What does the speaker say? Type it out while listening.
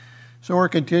So we're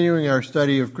continuing our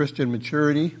study of Christian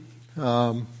maturity.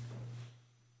 We're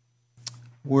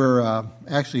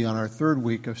actually on our third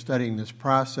week of studying this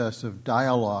process of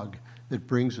dialogue that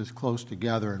brings us close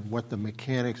together and what the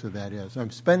mechanics of that is.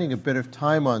 I'm spending a bit of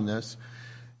time on this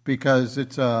because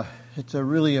it's a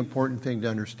really important thing to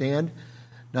understand,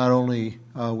 not only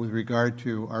with regard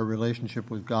to our relationship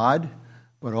with God,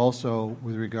 but also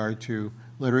with regard to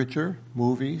literature,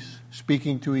 movies,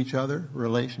 speaking to each other,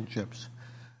 relationships.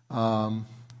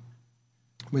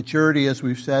 Maturity, as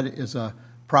we've said, is a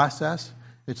process.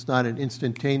 It's not an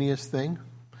instantaneous thing.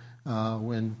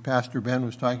 When Pastor Ben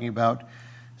was talking about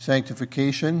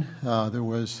sanctification, there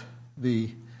was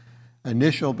the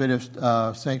initial bit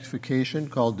of sanctification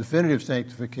called definitive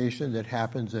sanctification that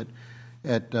happens at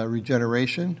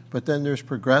regeneration, but then there's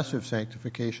progressive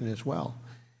sanctification as well.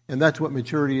 And that's what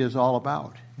maturity is all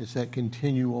about. It's that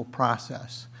continual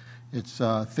process. It's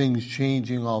things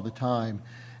changing all the time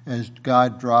as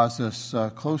God draws us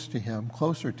closer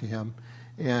to Him,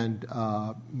 and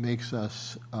makes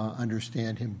us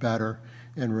understand Him better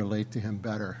and relate to Him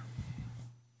better.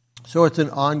 So it's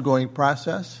an ongoing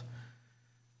process.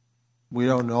 We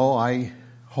don't know. I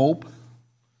hope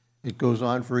it goes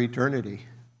on for eternity.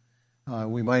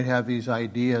 We might have these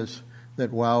ideas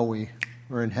that, wow,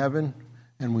 we're in heaven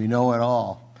and we know it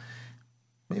all.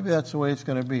 Maybe that's the way it's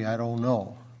going to be. I don't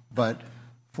know. But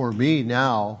for me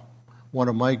now, one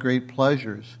of my great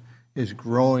pleasures is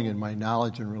growing in my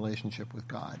knowledge and relationship with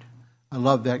God. I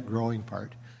love that growing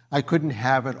part. I couldn't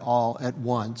have it all at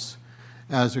once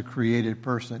as a created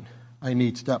person. I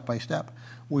need step by step.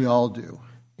 We all do.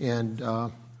 And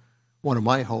one of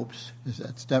my hopes is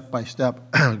that step by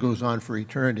step goes on for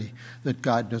eternity, that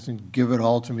God doesn't give it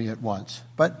all to me at once.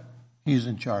 But He's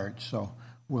in charge, so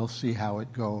we'll see how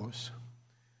it goes.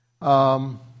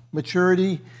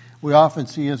 Maturity, we often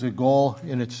see as a goal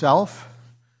in itself.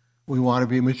 We want to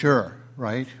be mature,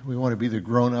 right? We want to be the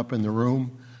grown-up in the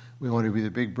room. We want to be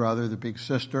the big brother, the big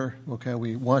sister. Okay,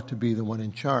 we want to be the one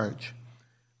in charge.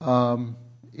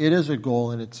 It is a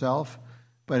goal in itself,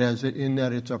 but in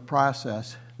that it's a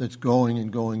process that's going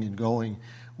and going and going,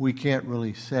 we can't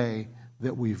really say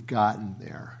that we've gotten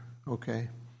there, okay?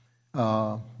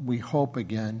 We hope,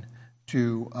 again,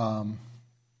 to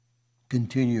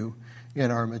continue in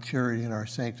our maturity and our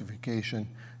sanctification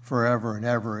forever and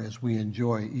ever as we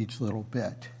enjoy each little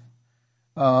bit.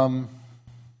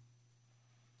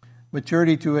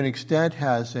 Maturity, to an extent,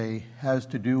 has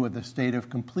to do with a state of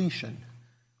completion.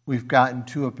 We've gotten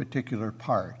to a particular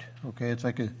part. Okay, it's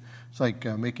like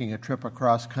making a trip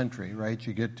across country, right?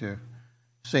 You get to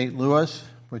St. Louis,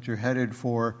 but you're headed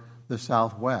for the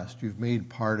Southwest. You've made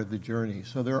part of the journey.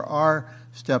 So there are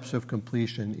steps of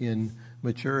completion in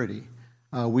maturity.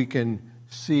 We can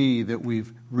see that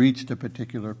we've reached a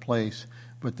particular place,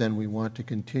 but then we want to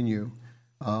continue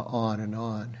on and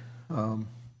on.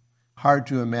 Hard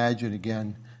to imagine,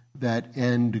 again, that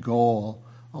end goal,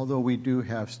 although we do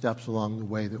have steps along the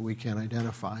way that we can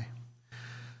identify.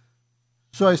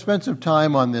 So I spent some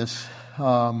time on this,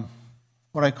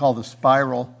 what I call the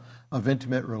spiral of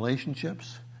intimate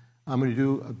relationships. I'm going to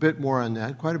do a bit more on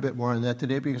that, quite a bit more on that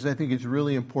today, because I think it's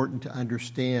really important to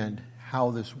understand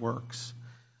how this works.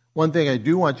 One thing I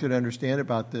do want you to understand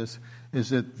about this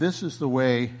is that this is the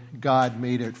way God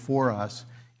made it for us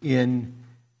in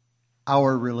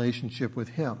our relationship with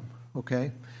Him,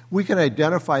 okay? We can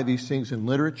identify these things in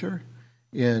literature,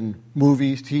 in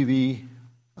movies, TV,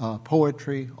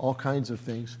 poetry, all kinds of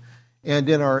things, and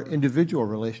in our individual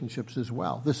relationships as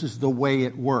well. This is the way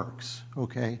it works,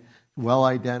 okay? Well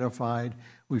identified.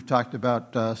 We've talked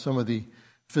about some of the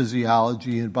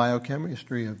physiology and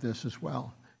biochemistry of this as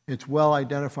well. It's well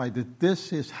identified that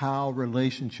this is how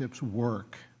relationships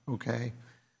work, okay?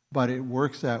 But it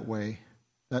works that way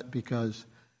because,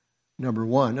 number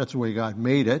one, that's the way God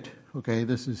made it, okay?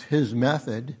 This is His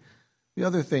method. The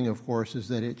other thing, of course, is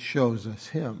that it shows us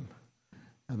Him.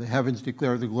 Now, the heavens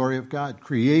declare the glory of God.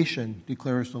 Creation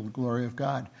declares the glory of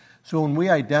God. So when we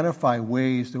identify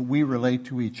ways that we relate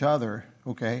to each other,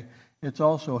 okay, it's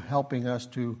also helping us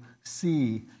to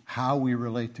see how we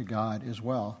relate to God as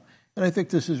well. And I think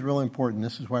this is really important.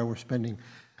 This is why we're spending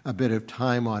a bit of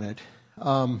time on it.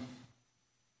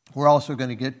 We're also going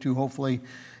to get to, hopefully,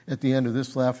 at the end of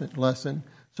this lesson,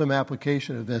 some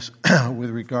application of this with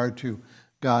regard to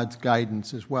God's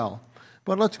guidance as well.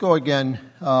 But let's go again,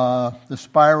 the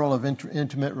spiral of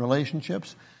intimate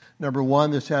relationships. Number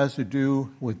one, this has to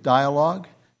do with dialogue,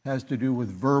 has to do with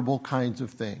verbal kinds of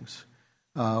things.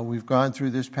 We've gone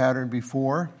through this pattern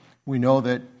before. We know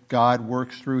that God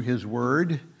works through His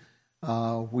Word.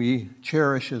 We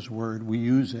cherish His Word. We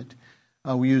use it.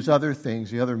 We use other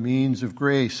things, the other means of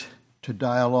grace to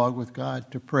dialogue with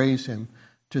God, to praise Him,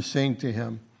 to sing to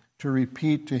Him, to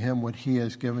repeat to Him what He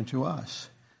has given to us.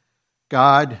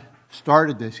 God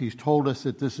started this. He's told us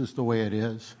that this is the way it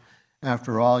is.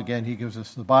 After all, again, He gives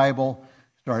us the Bible.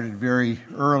 Started very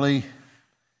early.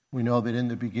 We know that in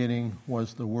the beginning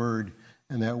was the Word,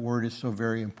 and that Word is so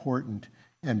very important.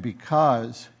 And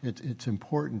because it's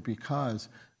important because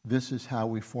this is how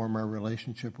we form our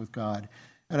relationship with God.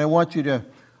 And I want you to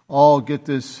all get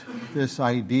this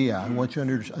idea. I want you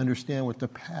to understand what the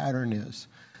pattern is.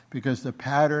 Because the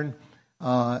pattern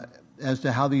as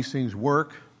to how these things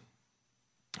work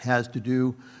has to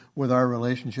do with our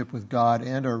relationship with God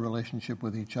and our relationship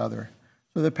with each other.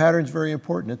 So the pattern is very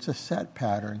important. It's a set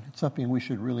pattern. It's something we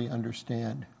should really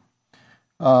understand.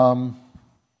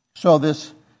 So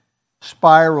this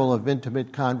spiral of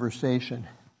intimate conversation.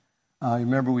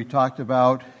 Remember we talked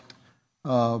about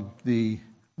the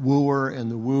wooer and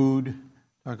the wooed.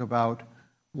 Talk about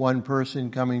one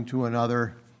person coming to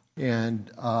another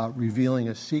and revealing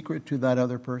a secret to that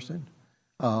other person.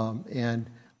 And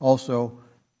also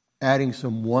adding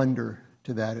some wonder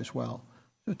to that as well.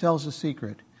 So it tells a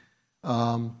secret.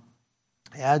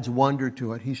 Adds wonder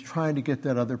to it. He's trying to get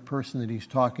that other person that he's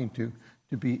talking to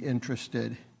be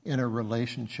interested in a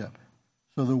relationship.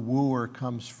 So the wooer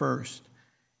comes first.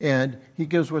 And he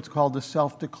gives what's called the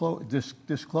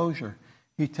self-disclosure.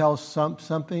 He tells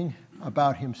something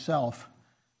about himself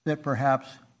that perhaps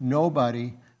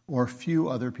nobody or few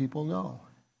other people know.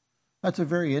 That's a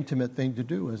very intimate thing to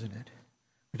do, isn't it?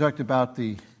 We talked about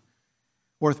the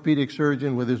orthopedic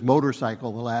surgeon with his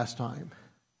motorcycle the last time,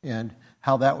 and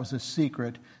how that was a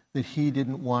secret that he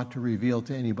didn't want to reveal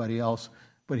to anybody else,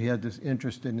 but he had this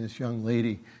interest in this young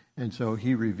lady, and so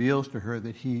he reveals to her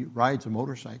that he rides a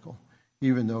motorcycle,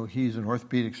 even though he's an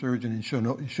orthopedic surgeon and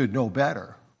should know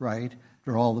better, right?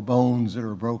 For all the bones that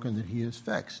are broken that he has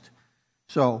fixed.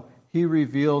 So he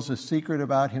reveals a secret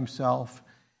about himself,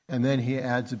 and then he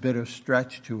adds a bit of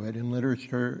stretch to it. In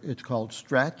literature, it's called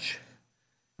stretch.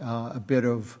 A bit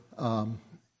of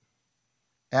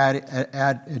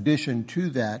addition to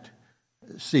that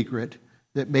secret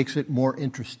that makes it more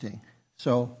interesting.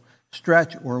 So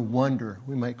stretch or wonder,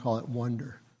 we might call it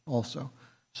wonder also.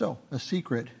 So a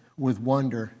secret with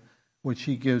wonder, which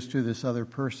he gives to this other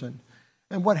person.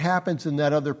 And what happens in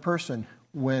that other person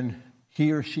when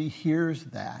he or she hears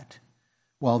that?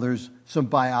 Well, there's some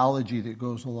biology that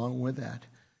goes along with that.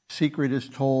 Secret is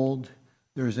told.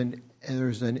 There's an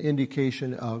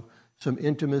indication of some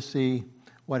intimacy.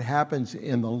 What happens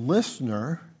in the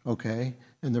listener, okay,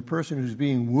 and the person who's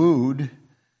being wooed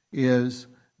is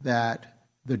that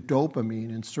the dopamine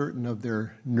in certain of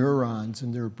their neurons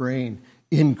in their brain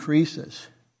increases.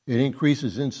 It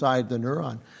increases inside the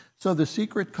neuron. So the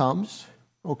secret comes,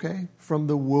 okay, from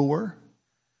the wooer.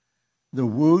 The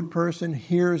wooed person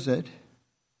hears it,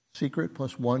 secret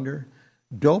plus wonder.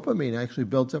 Dopamine actually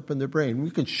builds up in the brain.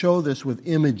 We can show this with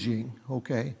imaging,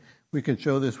 okay? We can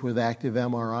show this with active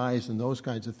MRIs and those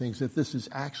kinds of things, that this is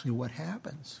actually what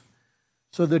happens.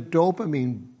 So the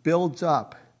dopamine builds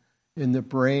up in the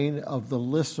brain of the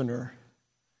listener,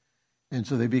 and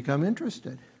so they become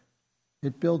interested.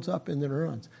 It builds up in the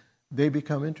neurons. They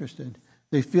become interested.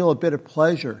 They feel a bit of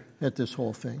pleasure at this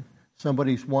whole thing.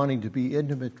 Somebody's wanting to be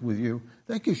intimate with you.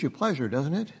 That gives you pleasure,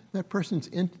 doesn't it? That person's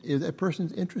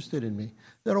interested in me.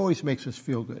 That always makes us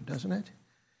feel good, doesn't it?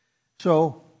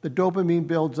 So the dopamine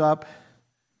builds up,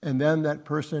 and then that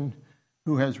person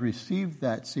who has received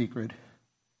that secret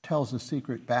tells the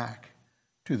secret back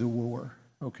to the wooer,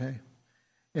 okay?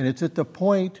 And it's at the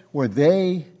point where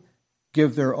they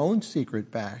give their own secret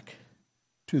back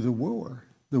to the wooer.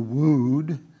 The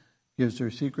wooed gives their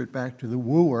secret back to the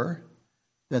wooer,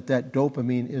 that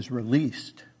dopamine is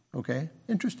released, okay?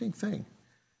 Interesting thing.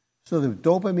 So the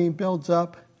dopamine builds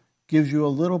up, gives you a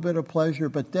little bit of pleasure,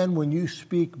 but then when you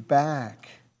speak back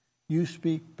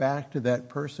to that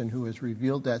person who has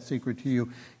revealed that secret to you,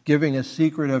 giving a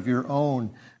secret of your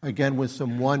own, again with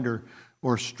some wonder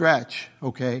or stretch,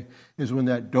 okay, is when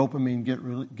that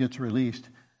dopamine gets released.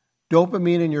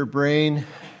 Dopamine in your brain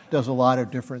does a lot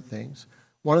of different things.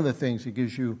 One of the things, it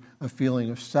gives you a feeling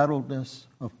of settledness,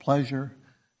 of pleasure,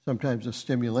 sometimes of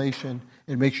stimulation.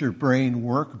 It makes your brain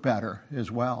work better as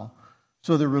well.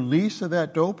 So the release of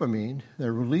that dopamine,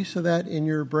 the release of that in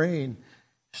your brain,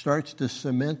 starts to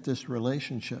cement this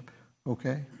relationship,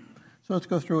 okay? So let's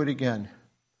go through it again.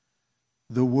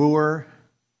 The wooer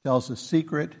tells a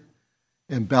secret,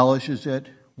 embellishes it,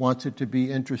 wants it to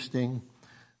be interesting.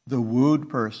 The wooed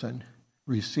person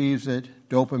receives it,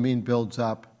 dopamine builds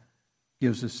up,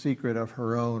 gives a secret of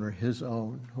her own or his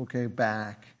own, okay,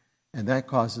 back. And that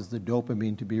causes the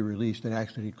dopamine to be released and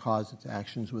actually causes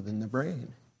actions within the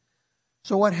brain.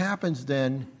 So what happens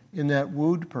then in that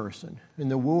wooed person, in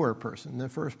the wooer person, the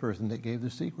first person that gave the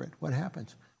secret? What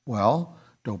happens? Well,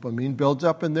 dopamine builds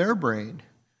up in their brain,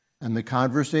 and the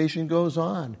conversation goes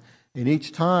on. And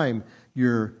each time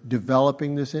you're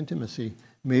developing this intimacy,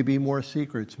 maybe more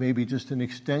secrets, maybe just an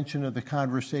extension of the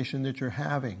conversation that you're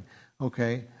having,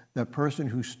 okay? That person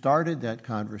who started that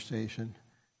conversation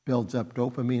builds up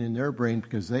dopamine in their brain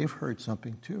because they've heard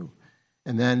something too.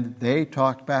 And then they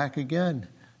talk back again.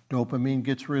 Dopamine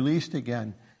gets released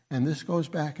again. And this goes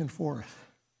back and forth,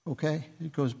 okay?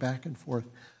 It goes back and forth.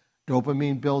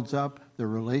 Dopamine builds up, the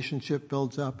relationship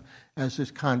builds up as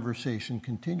this conversation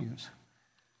continues.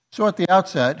 So at the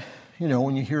outset,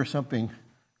 when you hear something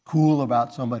cool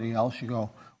about somebody else, you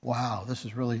go, wow, this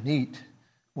is really neat.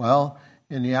 Well,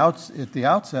 at the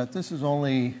outset, this is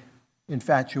only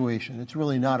infatuation. It's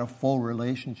really not a full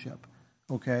relationship,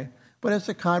 okay? But as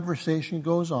the conversation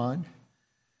goes on,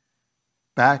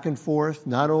 back and forth,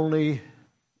 not only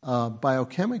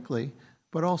biochemically,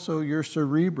 but also your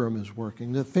cerebrum is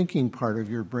working. The thinking part of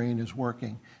your brain is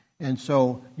working. And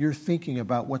so you're thinking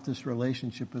about what this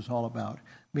relationship is all about.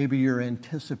 Maybe you're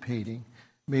anticipating.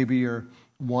 Maybe you're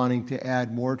wanting to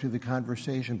add more to the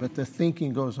conversation. But the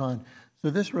thinking goes on. So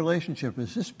this relationship,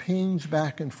 as this pings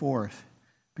back and forth,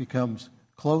 becomes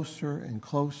closer and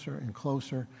closer and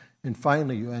closer. And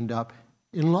finally you end up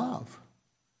in love.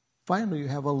 Finally you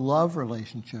have a love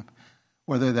relationship.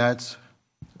 Whether that's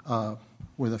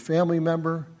with a family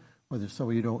member, whether it's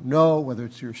somebody you don't know, whether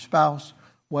it's your spouse,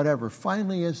 whatever.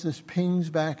 Finally, as this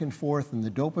pings back and forth and the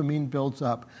dopamine builds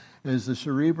up, as the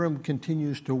cerebrum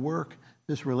continues to work,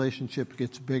 this relationship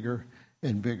gets bigger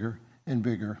and bigger and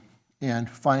bigger. And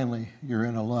finally, you're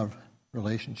in a love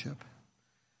relationship.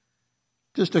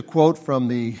 Just a quote from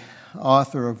the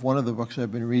author of one of the books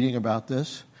I've been reading about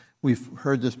this. We've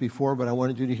heard this before, but I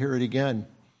wanted you to hear it again.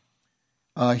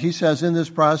 He says, in this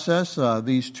process,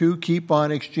 these two keep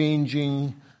on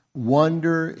exchanging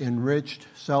wonder-enriched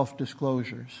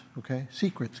self-disclosures, okay?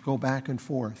 Secrets go back and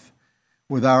forth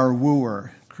with our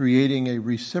wooer, creating a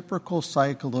reciprocal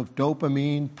cycle of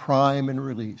dopamine prime and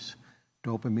release.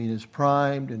 Dopamine is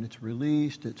primed and it's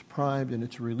released, it's primed and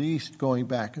it's released, going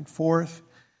back and forth.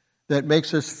 That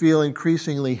makes us feel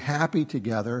increasingly happy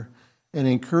together and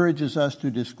encourages us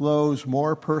to disclose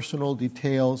more personal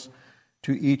details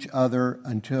to each other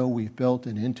until we've built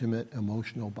an intimate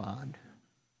emotional bond.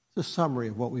 It's a summary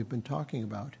of what we've been talking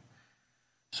about.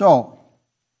 So,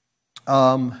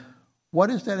 what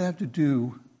does that have to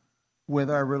do with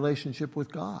our relationship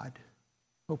with God?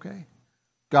 Okay.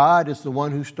 God is the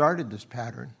one who started this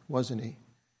pattern, wasn't he?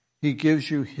 He gives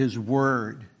you his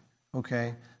word,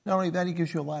 okay? Not only that, he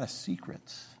gives you a lot of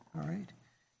secrets, all right?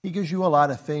 He gives you a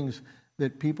lot of things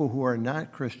that people who are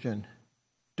not Christian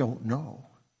don't know.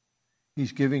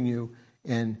 He's giving you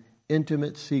an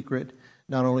intimate secret.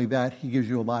 Not only that, he gives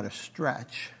you a lot of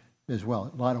stretch as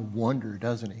well, a lot of wonder,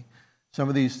 doesn't he? Some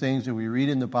of these things that we read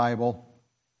in the Bible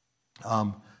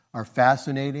are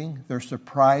fascinating. They're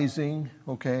surprising,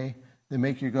 okay? They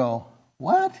make you go,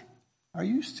 what? Are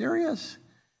you serious?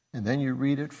 And then you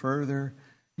read it further.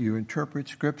 You interpret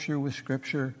Scripture with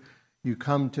Scripture. You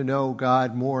come to know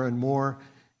God more and more.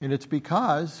 And it's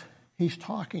because he's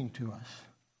talking to us,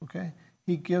 okay?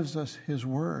 He gives us his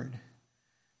word.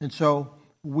 And so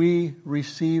we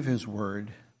receive his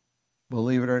word.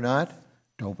 Believe it or not,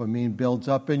 dopamine builds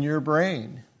up in your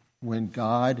brain when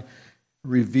God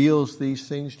reveals these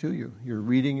things to you. You're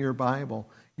reading your Bible.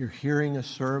 You're hearing a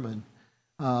sermon.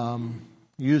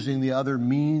 Using the other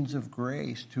means of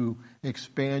grace to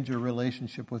expand your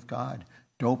relationship with God.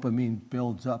 Dopamine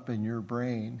builds up in your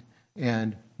brain.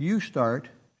 And you start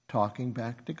talking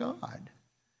back to God.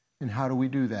 And how do we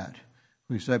do that?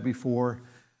 We said before,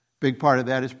 big part of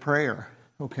that is prayer,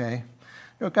 okay?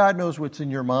 God knows what's in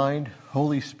your mind.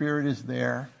 Holy Spirit is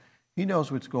there. He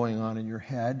knows what's going on in your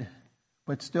head.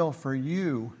 But still, for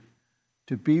you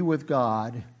to be with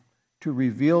God, to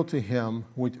reveal to him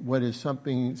what is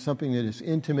something that is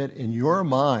intimate in your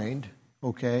mind,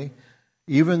 okay?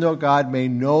 Even though God may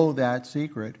know that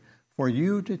secret, for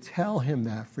you to tell him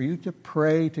that, for you to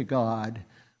pray to God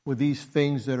with these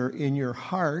things that are in your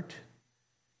heart,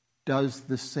 does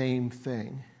the same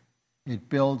thing. It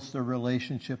builds the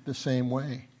relationship the same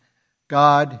way.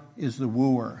 God is the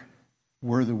wooer.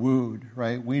 We're the wooed,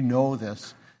 right? We know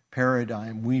this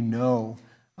paradigm. We know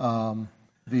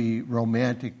the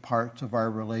romantic parts of our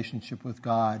relationship with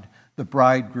God, the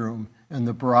bridegroom and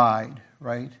the bride,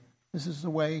 right? This is the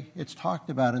way it's talked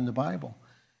about in the Bible.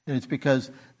 And it's because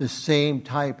the same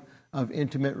type of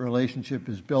intimate relationship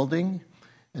is building,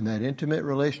 and that intimate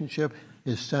relationship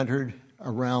is centered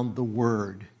around the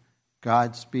Word.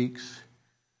 God speaks,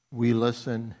 We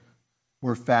listen.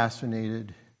 We're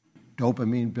fascinated.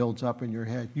 Dopamine builds up in your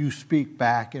head. You speak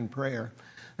back in prayer.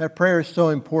 That prayer is so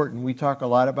important. We talk a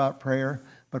lot about prayer,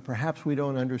 but perhaps we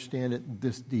don't understand it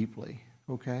this deeply,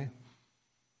 okay?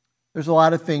 There's a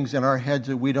lot of things in our heads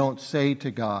that we don't say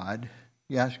to God.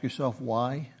 You ask yourself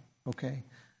why, okay?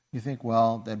 You think,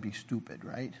 well, that'd be stupid,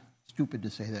 right? Stupid to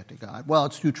say that to God. Well,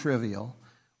 it's too trivial.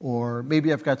 Or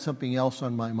maybe I've got something else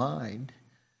on my mind.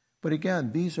 But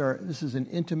again, this is an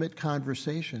intimate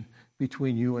conversation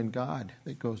between you and God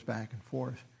that goes back and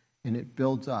forth. And it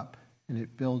builds up, and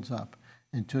it builds up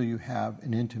until you have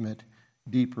an intimate,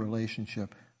 deep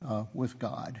relationship with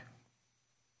God.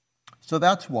 So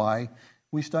that's why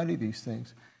we study these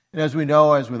things. And as we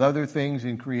know, as with other things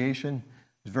in creation,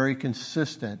 it's very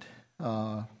consistent.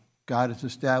 God has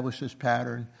established this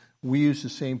pattern. We use the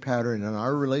same pattern in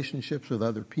our relationships with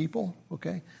other people,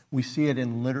 okay? We see it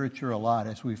in literature a lot,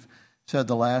 as we've said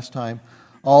the last time,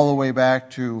 all the way back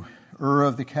to Ur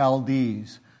of the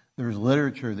Chaldees. There's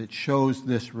literature that shows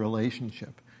this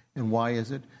relationship. And why is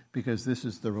it? Because this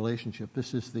is the relationship.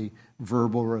 This is the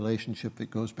verbal relationship that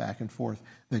goes back and forth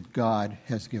that God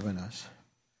has given us.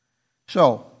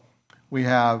 So, we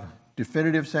have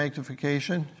definitive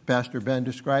sanctification, Pastor Ben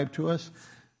described to us.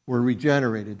 We're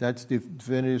regenerated. That's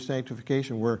definitive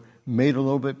sanctification. We're made a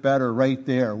little bit better right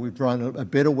there. We've drawn a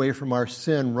bit away from our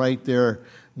sin right there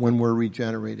when we're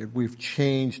regenerated. We've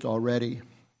changed already.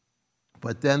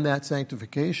 But then that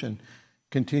sanctification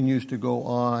continues to go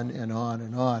on and on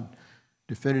and on.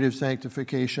 Definitive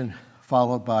sanctification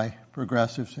followed by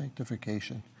progressive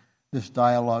sanctification. This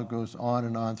dialogue goes on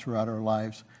and on throughout our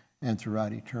lives and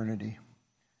throughout eternity.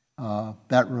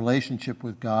 That relationship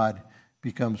with God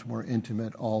becomes more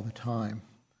intimate all the time.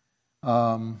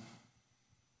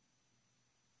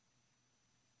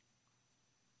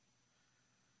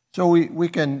 So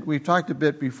we've talked a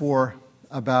bit before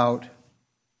about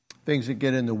things that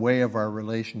get in the way of our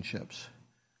relationships.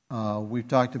 We've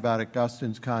talked about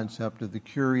Augustine's concept of the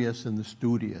curious and the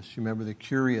studious. You remember the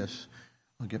curious?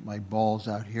 I'll get my balls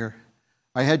out here.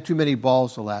 I had too many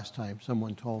balls the last time,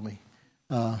 someone told me.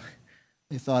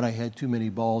 They thought I had too many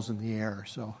balls in the air,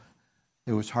 so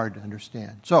it was hard to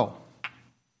understand. So,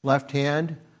 left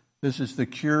hand, this is the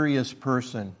curious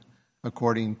person,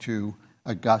 according to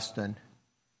Augustine.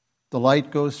 The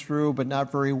light goes through, but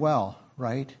not very well,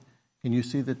 right? Can you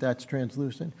see that that's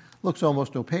translucent? Looks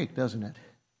almost opaque, doesn't it?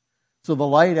 So the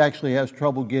light actually has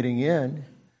trouble getting in,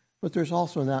 but there's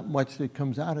also not much that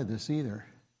comes out of this either.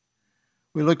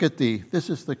 We look at this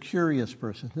is the curious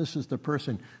person. This is the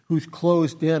person who's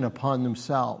closed in upon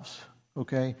themselves,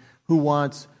 okay? Who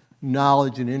wants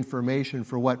knowledge and information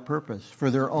for what purpose? For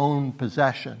their own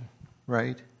possession,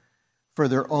 right? For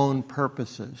their own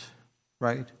purposes,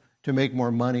 right? To make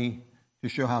more money, to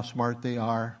show how smart they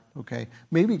are, okay?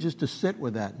 Maybe just to sit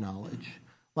with that knowledge.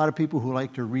 A lot of people who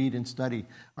like to read and study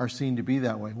are seen to be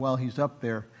that way. Well, he's up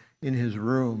there in his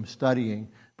room studying,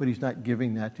 but he's not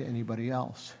giving that to anybody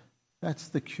else. That's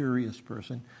the curious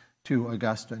person to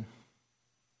Augustine.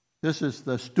 This is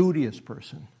the studious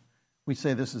person. We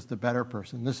say this is the better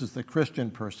person. This is the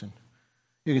Christian person.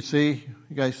 You can see,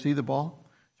 you guys see the ball?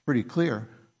 It's pretty clear.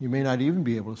 You may not even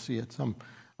be able to see it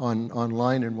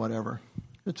online and whatever.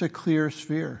 It's a clear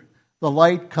sphere. The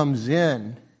light comes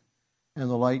in and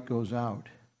the light goes out.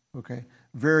 Okay?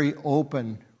 Very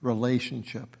open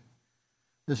relationship.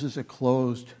 This is a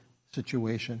closed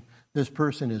situation. This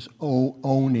person is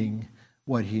owning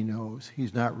what he knows.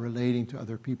 He's not relating to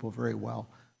other people very well.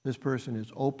 This person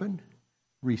is open,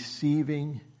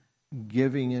 receiving,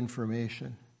 giving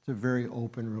information. It's a very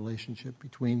open relationship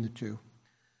between the two.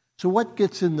 So what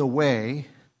gets in the way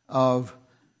of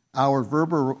our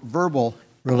verbal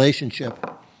relationship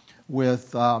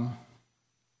with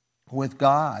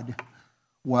God?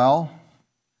 Well,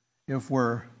 if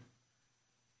we're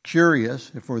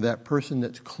curious, if we're that person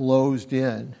that's closed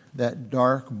in, that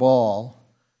dark ball,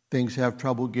 things have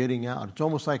trouble getting out. It's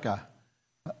almost like a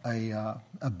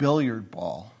billiard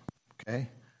ball, okay?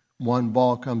 One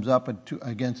ball comes up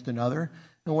against another,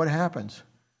 and what happens?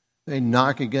 They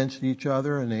knock against each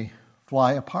other and they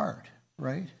fly apart,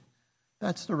 right?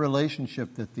 That's the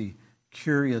relationship that the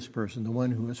curious person, the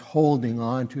one who is holding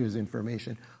on to his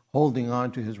information, holding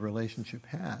on to his relationship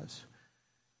has.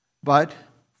 But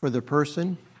for the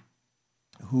person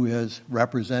who is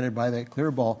represented by that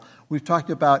clear ball, we've talked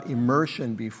about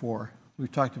immersion before.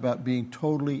 We've talked about being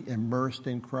totally immersed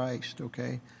in Christ,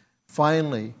 okay?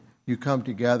 Finally, you come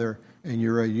together and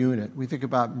you're a unit. We think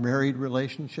about married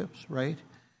relationships, right?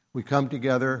 We come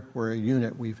together, we're a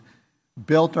unit. We've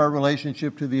built our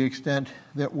relationship to the extent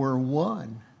that we're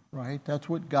one, right? That's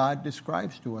what God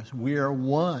describes to us. We are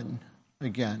one,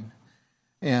 again.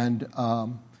 And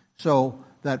so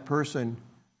that person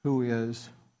who is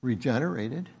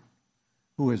regenerated,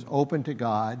 who is open to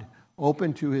God,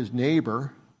 open to his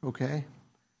neighbor, okay,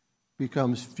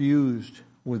 becomes fused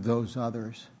with those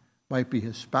others. Might be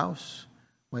his spouse,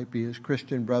 might be his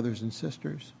Christian brothers and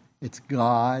sisters. It's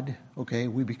God, okay?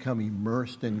 We become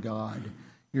immersed in God.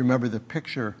 You remember the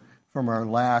picture from our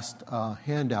last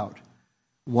handout.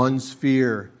 One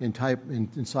sphere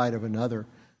inside of another,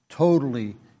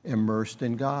 totally immersed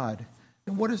in God.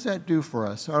 And what does that do for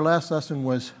us? Our last lesson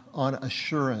was on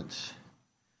assurance.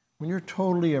 When you're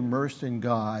totally immersed in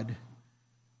God,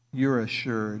 you're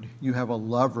assured. You have a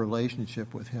love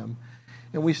relationship with him.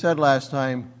 And we said last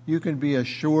time, you can be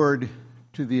assured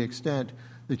to the extent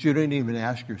that you don't even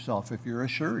ask yourself if you're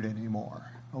assured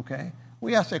anymore, okay?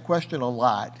 We ask that question a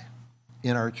lot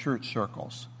in our church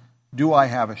circles. Do I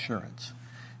have assurance?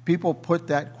 People put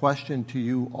that question to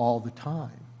you all the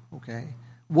time, okay?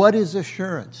 What is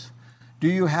assurance? Do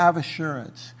you have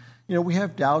assurance? You know, we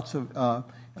have doubts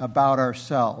about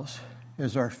ourselves.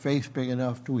 Is our faith big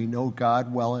enough? Do we know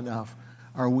God well enough?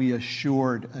 Are we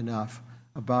assured enough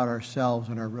about ourselves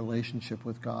and our relationship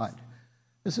with God?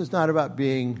 This is not about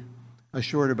being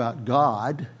assured about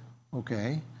God,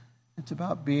 okay? It's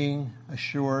about being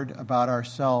assured about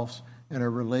ourselves and our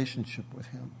relationship with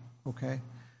him, okay?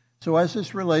 So as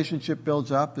this relationship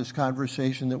builds up, this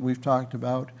conversation that we've talked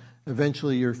about,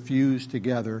 eventually you're fused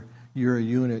together. You're a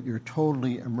unit. You're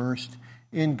totally immersed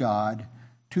in God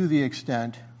to the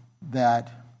extent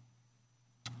that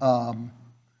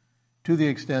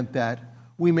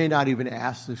we may not even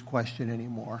ask this question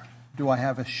anymore. Do I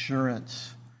have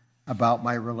assurance about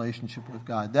my relationship with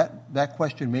God? That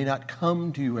question may not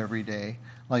come to you every day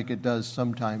like it does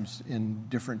sometimes in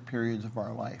different periods of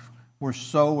our life. We're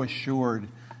so assured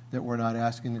that we're not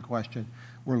asking the question.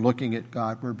 We're looking at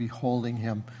God. We're beholding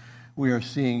him. We are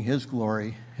seeing his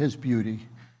glory, his beauty,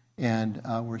 and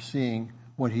we're seeing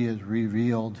what he has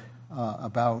revealed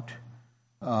about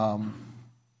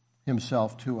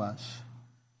himself to us.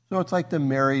 So it's like the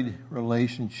married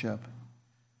relationship.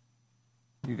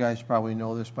 You guys probably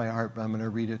know this by heart, but I'm going to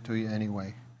read it to you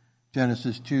anyway.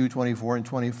 Genesis 2:24 and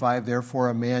 25, therefore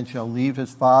a man shall leave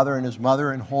his father and his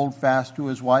mother and hold fast to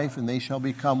his wife, and they shall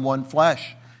become one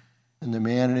flesh. And the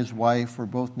man and his wife were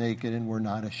both naked and were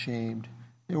not ashamed.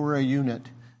 They were a unit.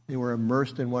 They were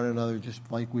immersed in one another just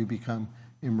like we become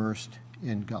immersed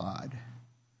in God.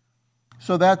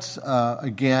 So that's,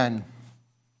 again,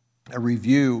 a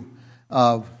review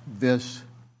of this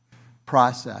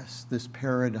process, this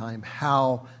paradigm,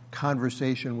 how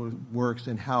conversation works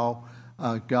and how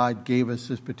God gave us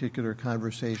this particular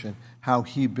conversation, how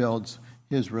he builds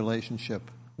his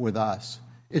relationship with us.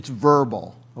 It's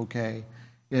verbal, okay?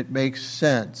 It makes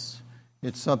sense.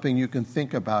 It's something you can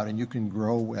think about and you can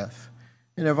grow with.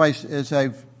 And as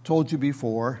I've told you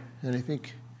before, and I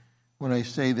think when I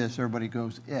say this, everybody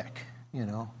goes, ick, you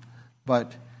know.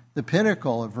 But the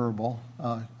pinnacle of verbal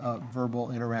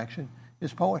interaction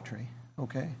is poetry,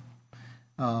 okay?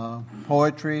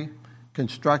 Poetry,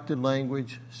 constructed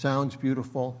language, sounds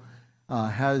beautiful,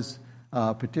 has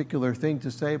a particular thing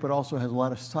to say, but also has a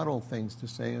lot of subtle things to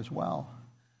say as well.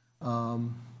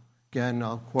 Again,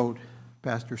 I'll quote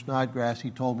Pastor Snodgrass.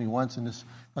 He told me once, and I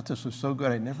thought this was so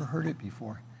good, I'd never heard it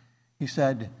before. He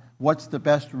said, what's the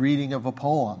best reading of a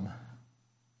poem?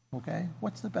 Okay?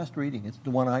 What's the best reading? It's the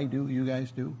one I do, you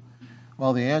guys do?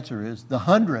 Well, the answer is the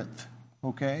 100th,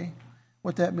 okay?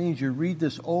 What that means, you read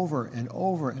this over and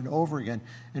over and over again,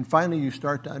 and finally you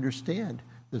start to understand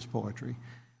this poetry.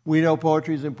 We know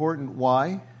poetry is important.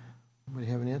 Why?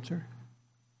 Anybody have an answer?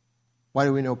 Why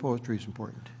do we know poetry is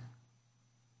important?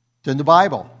 It's in the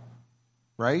Bible,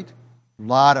 right? A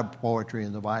lot of poetry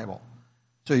in the Bible.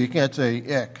 So you can't say,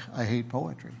 ick, I hate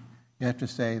poetry. You have to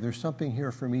say, there's something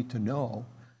here for me to know.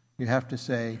 You have to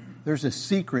say, there's a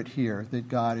secret here that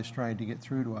God is trying to get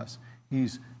through to us.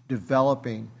 He's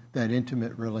developing that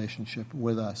intimate relationship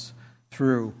with us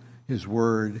through his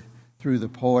word, through the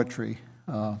poetry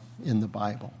in the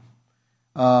Bible.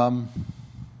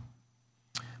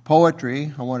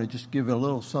 Poetry, I want to just give it a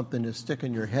little something to stick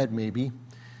in your head maybe.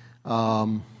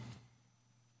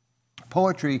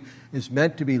 Poetry is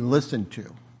meant to be listened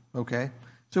to, okay?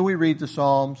 So we read the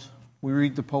Psalms, we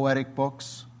read the poetic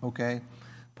books, okay?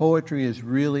 Poetry is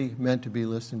really meant to be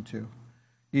listened to.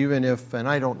 Even if, and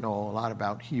I don't know a lot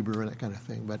about Hebrew and that kind of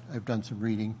thing, but I've done some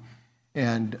reading.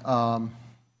 And a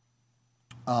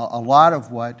lot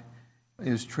of what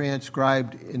is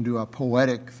transcribed into a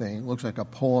poetic thing, looks like a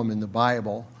poem in the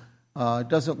Bible,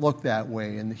 doesn't look that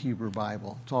way in the Hebrew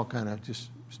Bible. It's all kind of just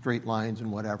straight lines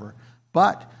and whatever.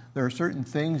 But there are certain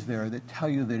things there that tell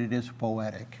you that it is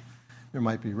poetic. there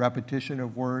might be repetition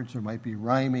of words, there might be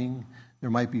rhyming, there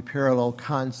might be parallel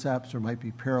concepts, there might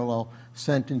be parallel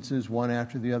sentences one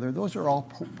after the other. Those are all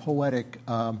poetic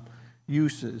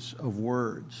uses of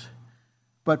words.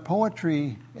 But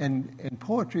poetry, and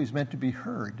poetry is meant to be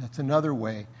heard. That's another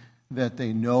way that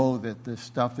they know that the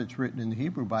stuff that's written in the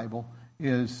Hebrew Bible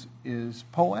is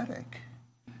poetic,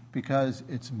 because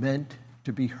it's meant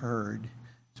to be heard.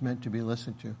 It's meant to be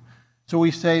listened to. So we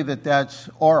say that that's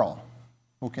oral,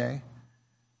 okay?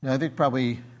 Now, I think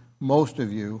probably most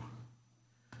of you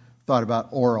thought about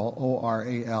oral,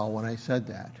 O-R-A-L, when I said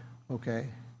that, okay?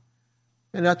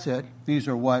 And that's it. These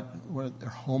are what they're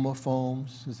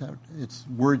homophones. It's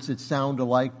words that sound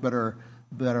alike but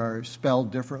that are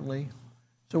spelled differently.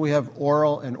 So we have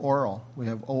oral and oral. We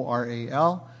have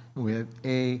O-R-A-L and we have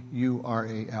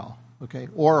A-U-R-A-L. Okay?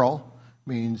 Oral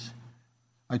means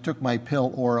I took my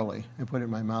pill orally. I put it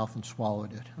in my mouth and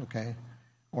swallowed it. Okay?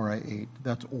 Or I ate.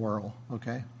 That's oral.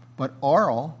 Okay? But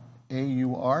oral,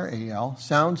 A-U-R-A-L,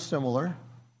 sounds similar,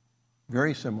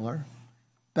 very similar.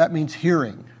 That means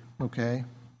hearing. Okay?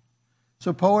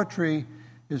 So poetry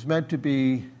is meant to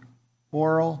be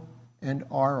oral and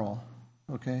oral.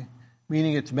 Okay?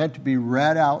 Meaning it's meant to be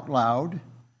read out loud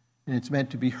and it's meant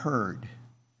to be heard.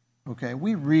 Okay?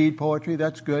 We read poetry,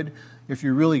 that's good. If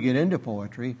you really get into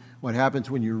poetry, what happens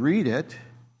when you read it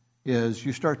is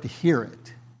you start to hear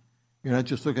it. You're not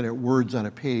just looking at words on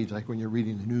a page like when you're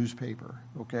reading the newspaper.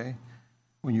 Okay?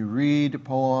 When you read a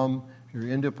poem, if you're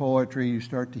into poetry, you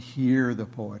start to hear the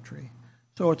poetry.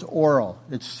 So it's oral,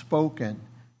 it's spoken,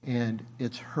 and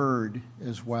it's heard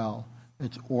as well.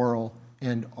 It's oral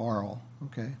and oral,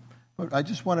 okay? But I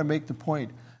just want to make the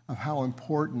point of how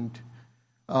important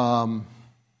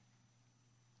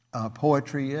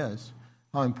poetry is,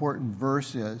 how important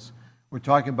verse is. We're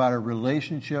talking about a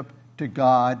relationship to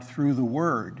God through the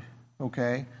Word,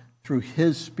 okay? Through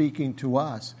His speaking to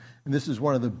us. And this is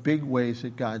one of the big ways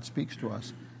that God speaks to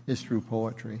us, is through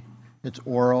poetry. It's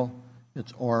oral,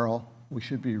 it's oral. We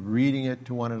should be reading it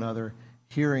to one another,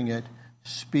 hearing it,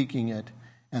 speaking it,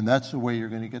 and that's the way you're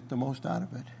going to get the most out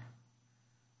of it.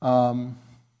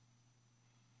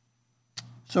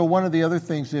 So one of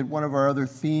our other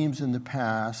themes in the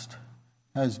past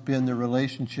has been the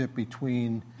relationship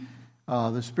between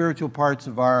the spiritual parts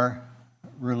of our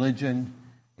religion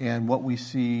and what we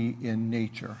see in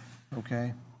nature,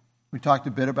 okay? We talked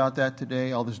a bit about that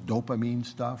today, all this dopamine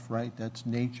stuff, right? That's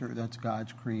nature, that's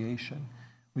God's creation.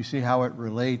 We see how it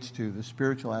relates to the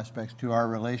spiritual aspects, to our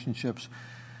relationships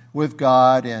with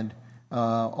God, and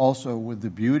also with the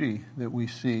beauty that we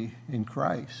see in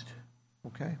Christ.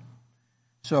 Okay?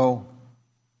 So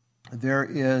there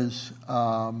is,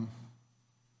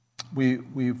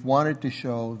 we've wanted to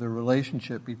show the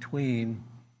relationship between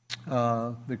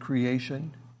the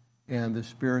creation and the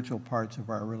spiritual parts of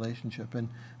our relationship. And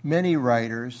many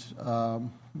writers,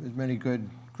 many good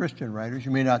Christian writers,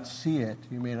 you may not see it,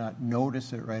 you may not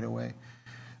notice it right away,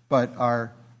 but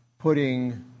are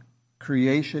putting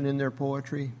creation in their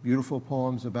poetry, beautiful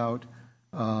poems about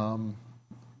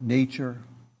nature,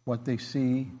 what they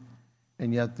see,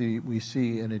 and yet we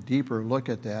see in a deeper look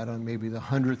at that, on maybe the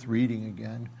 100th reading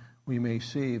again, we may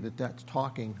see that that's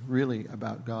talking really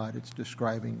about God, it's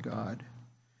describing God.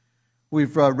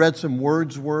 We've read some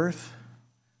Wordsworth.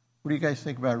 What do you guys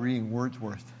think about reading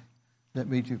Wordsworth? That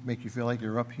make you feel like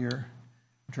you're up here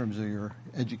in terms of your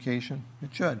education?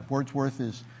 It should. Wordsworth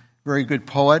is a very good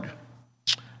poet.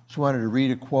 Just wanted to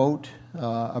read a quote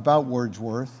about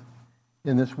Wordsworth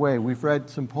in this way. We've read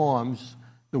some poems.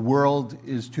 The world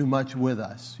is too much with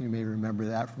us. You may remember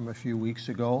that from a few weeks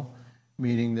ago,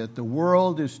 meaning that the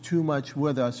world is too much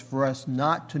with us for us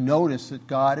not to notice that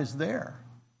God is there.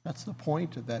 That's the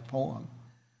point of that poem.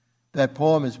 That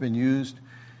poem has been used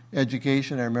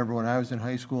education. I remember when I was in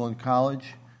high school and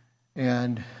college,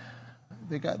 and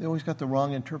they always got the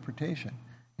wrong interpretation.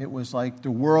 It was like,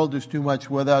 the world is too much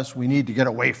with us, we need to get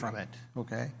away from it.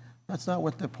 Okay? That's not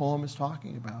what the poem is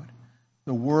talking about.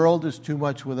 The world is too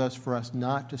much with us for us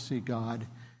not to see God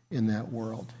in that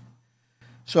world.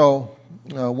 So,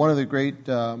 one of the great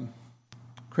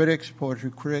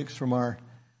poetry critics from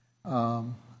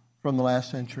the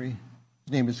last century,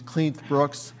 his name is Cleanth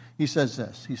Brooks. He says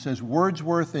this. He says,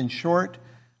 Wordsworth, in short,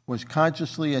 was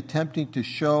consciously attempting to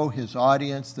show his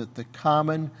audience that the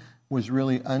common was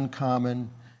really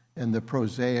uncommon and the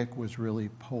prosaic was really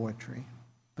poetry.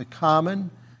 The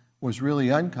common was really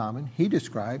uncommon.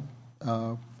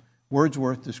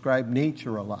 Wordsworth described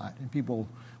nature a lot. And people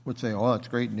would say, oh, that's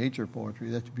great nature poetry.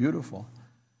 That's beautiful.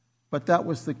 But that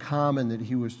was the common that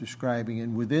he was describing.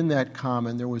 And within that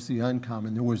common, there was the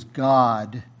uncommon. There was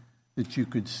God that you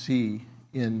could see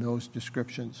in those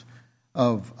descriptions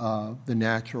of the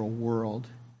natural world.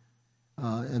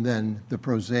 And then the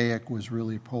prosaic was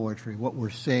really poetry. What we're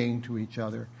saying to each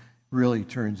other really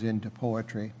turns into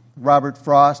poetry. Robert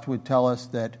Frost would tell us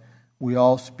that we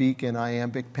all speak in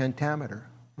iambic pentameter,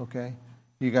 okay?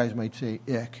 You guys might say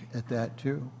ick at that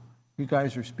too. You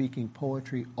guys are speaking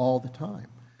poetry all the time.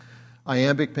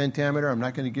 Iambic pentameter, I'm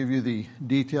not going to give you the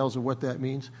details of what that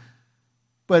means,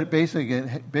 but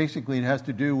basically it has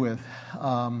to do with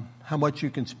how much you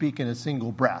can speak in a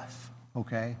single breath,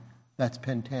 okay? That's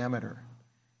pentameter.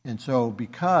 And so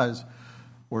because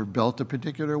we're built a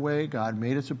particular way, God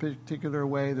made us a particular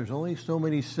way, there's only so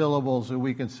many syllables that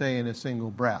we can say in a single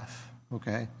breath,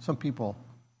 okay? Some people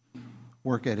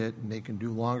work at it and they can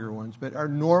do longer ones, but our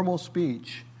normal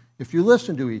speech, if you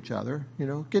listen to each other,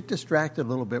 get distracted a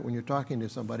little bit when you're talking to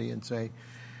somebody and say,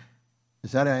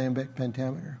 is that iambic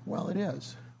pentameter? Well, it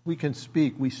is.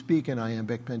 We speak in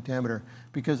iambic pentameter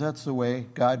because that's the way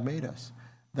God made us.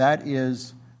 That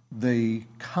is the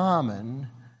common,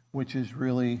 which is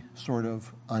really sort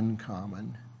of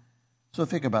uncommon. So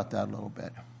think about that a little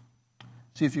bit.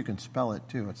 See if you can spell it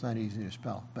too. It's not easy to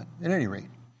spell, but at any rate,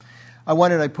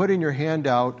 I put in your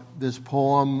handout this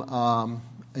poem.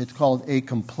 It's called A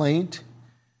Complaint,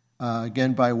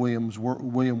 again by William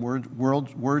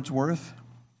Wordsworth.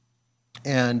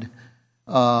 And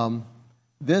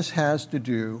this has to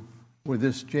do with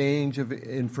this exchange of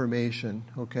information,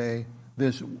 okay?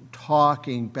 This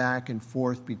talking back and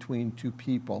forth between two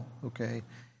people, okay?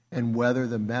 And whether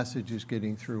the message is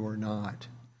getting through or not.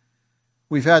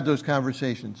 We've had those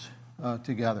conversations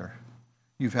together.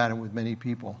 You've had them with many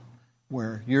people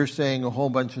where you're saying a whole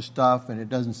bunch of stuff and it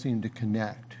doesn't seem to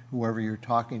connect. Whoever you're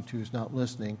talking to is not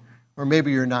listening. Or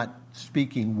maybe you're not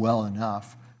speaking well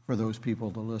enough for those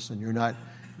people to listen. You're not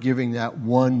giving that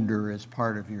wonder as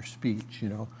part of your speech,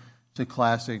 It's a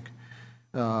classic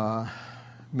man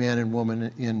and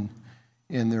woman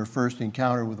in their first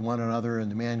encounter with one another, and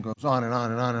the man goes on and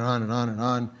on and on and on and on and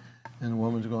on, and the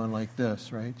woman's going like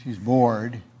this, right? She's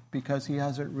bored because he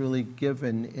hasn't really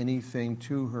given anything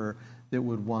to her that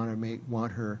would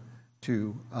want her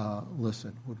to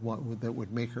listen, that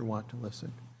would make her want to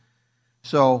listen.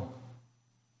 So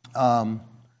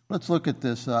let's look at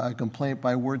this A Complaint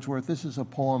by Wordsworth. This is a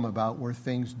poem about where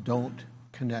things don't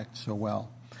connect so well.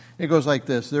 It goes like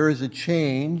this: there is a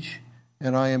change,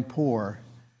 and I am poor.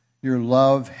 Your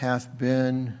love hath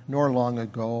been, nor long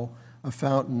ago, a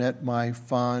fountain at my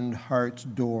fond heart's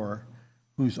door,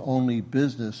 whose only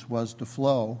business was to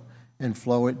flow, and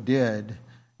flow it did,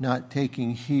 not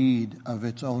taking heed of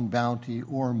its own bounty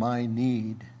or my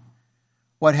need.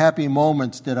 What happy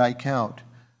moments did I count?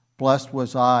 Blessed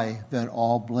was I, than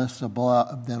all bliss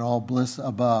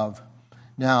above.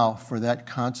 Now for that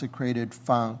consecrated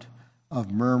fount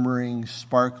of murmuring,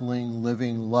 sparkling,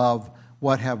 living love,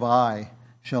 what have I?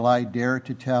 Shall I dare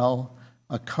to tell?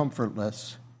 A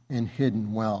comfortless and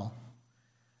hidden well.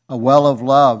 A well of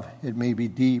love, it may be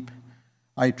deep,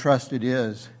 I trust it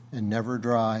is, and never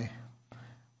dry.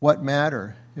 What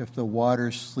matter if the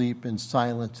waters sleep in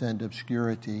silence and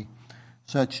obscurity?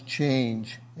 Such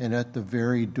change, and at the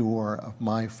very door of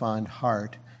my fond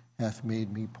heart hath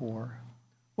made me poor.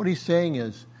 What he's saying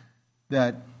is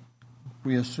that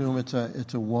we assume it's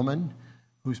a woman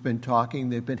who's been talking.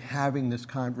 They've been having this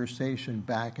conversation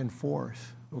back and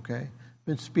forth, okay?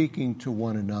 Been speaking to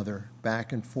one another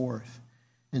back and forth.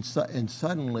 And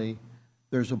suddenly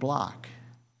there's a block.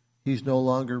 He's no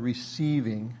longer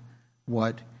receiving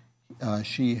what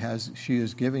she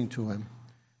is giving to him.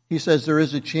 He says, there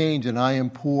is a change, and I am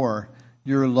poor.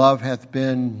 Your love hath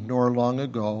been, nor long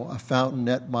ago, a fountain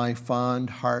at my fond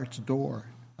heart's door.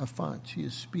 A font. She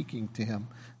is speaking to him.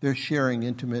 They're sharing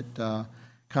intimate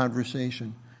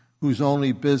conversation, whose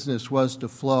only business was to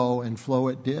flow, and flow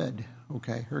it did.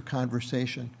 Okay, her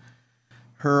conversation.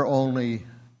 Her only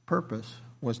purpose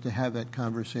was to have that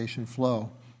conversation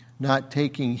flow, not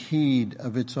taking heed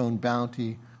of its own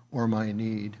bounty or my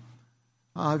need.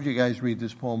 I'll have you guys read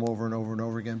this poem over and over and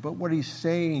over again, but what he's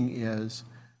saying is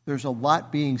there's a lot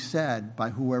being said by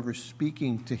whoever's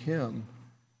speaking to him,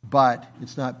 but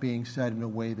it's not being said in a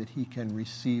way that he can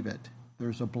receive it.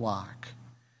 There's a block.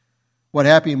 What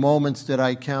happy moments did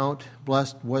I count?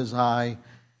 Blessed was I,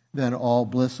 than all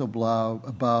bliss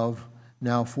above.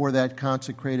 Now for that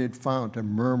consecrated fount, a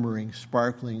murmuring,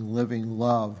 sparkling, living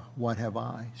love, what have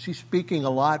I? She's speaking a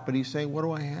lot, but he's saying, what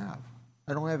do I have?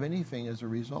 I don't have anything as a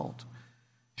result.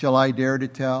 Shall I dare to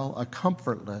tell? A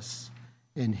comfortless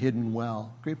and hidden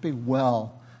well. Great big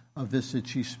well of this that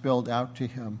she spilled out to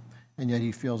him, and yet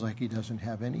he feels like he doesn't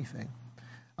have anything.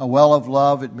 A well of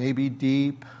love, it may be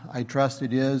deep. I trust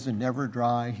it is, and never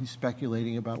dry. He's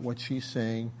speculating about what she's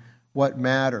saying. What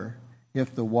matter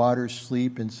if the waters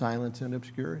sleep in silence and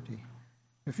obscurity?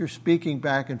 If you're speaking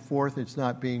back and forth, it's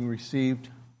not being received,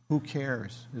 who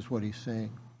cares, is what he's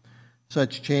saying.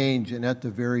 Such change, and at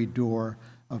the very door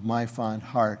of my fond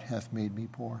heart hath made me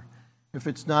poor. If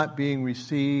it's not being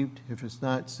received, if it's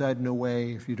not said in a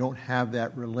way, if you don't have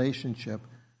that relationship,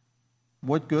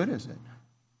 what good is it?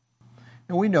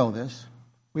 And we know this.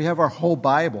 We have our whole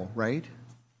Bible, right?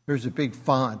 There's a big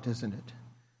font, isn't it?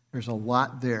 There's a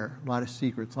lot there, a lot of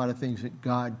secrets, a lot of things that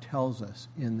God tells us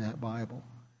in that Bible.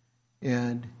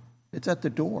 And it's at the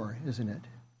door, isn't it?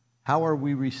 How are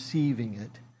we receiving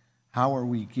it? How are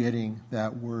we getting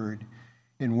that word?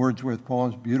 In Wordsworth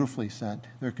poems, beautifully sent,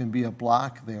 there can be a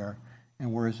block there.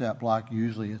 And where is that block?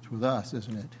 Usually it's with us,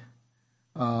 isn't it?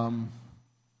 We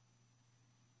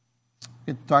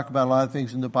can talk about a lot of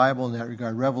things in the Bible in that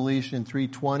regard. Revelation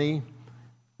 3:20.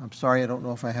 I'm sorry, I don't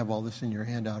know if I have all this in your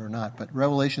handout or not. But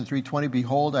Revelation 3:20,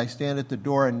 behold, I stand at the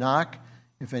door and knock.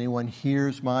 If anyone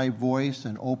hears my voice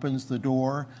and opens the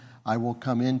door, I will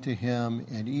come into him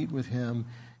and eat with him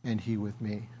and he with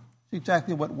me. It's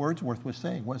exactly what Wordsworth was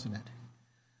saying, wasn't it?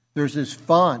 There's this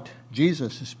font.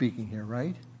 Jesus is speaking here,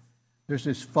 right? There's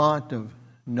this font of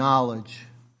knowledge,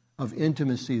 of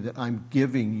intimacy that I'm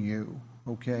giving you,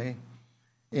 okay?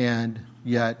 And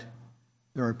yet,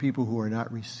 there are people who are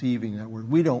not receiving that word.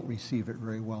 We don't receive it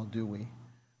very well, do we?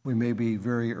 We may be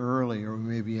very early, or we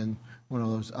may be in one of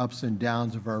those ups and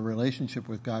downs of our relationship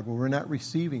with God, where we're not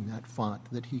receiving that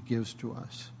font that he gives to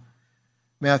us.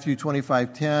 Matthew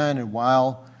 25:10, and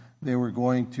while they were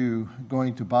going to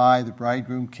buy, the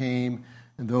bridegroom came,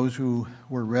 and those who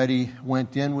were ready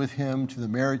went in with him to the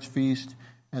marriage feast,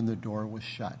 and the door was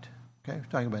shut. Okay, we're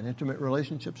talking about intimate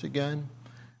relationships again.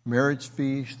 Marriage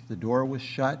feast, the door was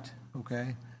shut.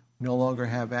 Okay, no longer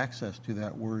have access to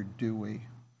that word, do we?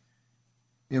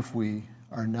 If we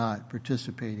are not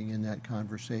participating in that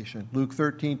conversation. Luke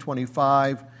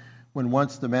 13:25, when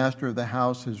once the master of the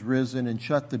house has risen and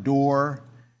shut the door,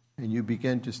 and you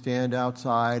begin to stand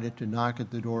outside and to knock at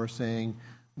the door saying,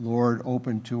 Lord,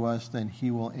 open to us, then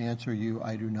he will answer you,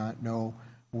 I do not know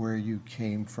where you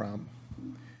came from.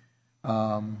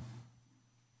 Are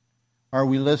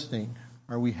we listening?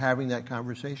 Are we having that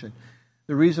conversation?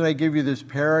 The reason I give you this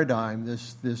paradigm,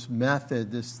 this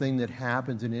method, this thing that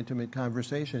happens in intimate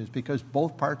conversation is because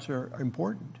both parts are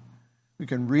important. We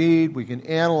can read, we can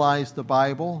analyze the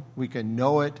Bible, we can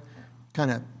know it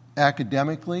kind of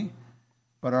academically,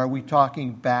 but are we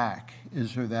talking back?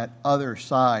 Is there that other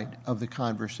side of the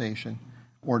conversation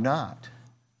or not?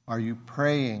 Are you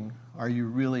praying? Are you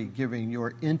really giving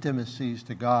your intimacies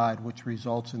to God, which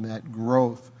results in that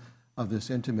growth of this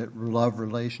intimate love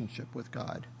relationship with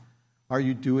God? Are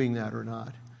you doing that or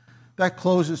not? That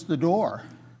closes the door.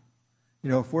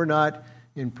 If we're not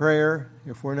in prayer,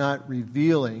 if we're not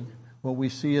revealing what we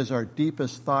see as our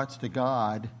deepest thoughts to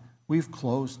God, we've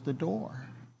closed the door.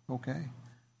 Okay?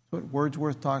 What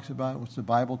Wordsworth talks about, what the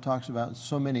Bible talks about in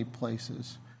so many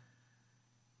places.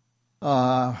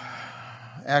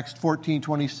 Acts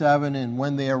 14:27, and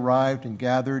when they arrived and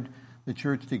gathered the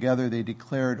church together, they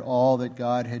declared all that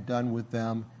God had done with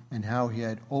them and how he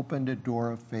had opened a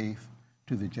door of faith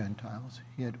to the Gentiles.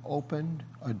 He had opened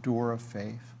a door of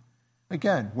faith.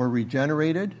 Again, we're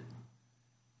regenerated.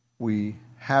 We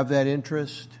have that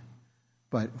interest.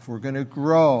 But if we're going to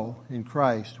grow in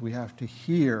Christ, we have to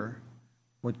hear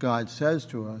what God says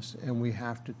to us, and we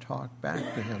have to talk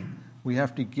back to him. We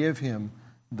have to give him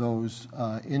those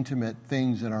intimate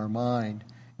things in our mind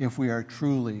if we are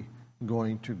truly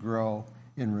going to grow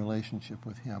in relationship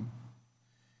with him.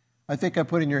 I think I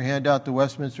put in your handout the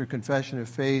Westminster Confession of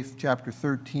Faith, chapter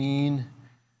 13.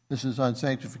 This is on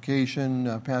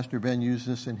sanctification. Pastor Ben used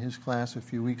this in his class a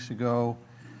few weeks ago.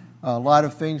 A lot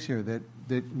of things here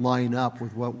that line up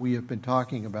with what we have been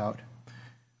talking about.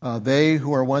 They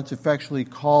who are once effectually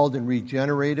called and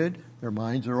regenerated, their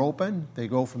minds are open. They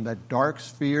go from that dark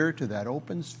sphere to that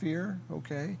open sphere,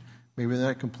 okay? Maybe they're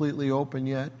not completely open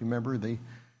yet. Remember the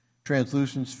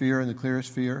translucent sphere and the clear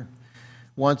sphere?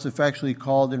 Once effectually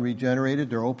called and regenerated,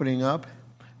 they're opening up,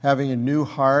 having a new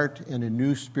heart and a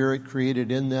new spirit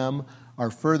created in them, are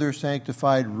further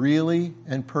sanctified really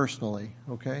and personally,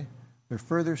 okay? They're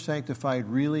further sanctified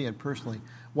really and personally.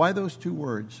 Why those two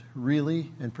words,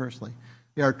 really and personally?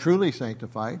 They are truly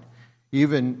sanctified.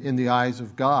 Even in the eyes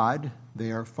of God,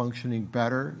 they are functioning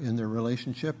better in their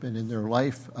relationship and in their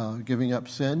life, giving up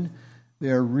sin.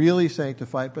 They are really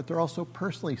sanctified, but they're also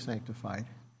personally sanctified.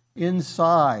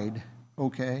 Inside,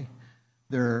 okay,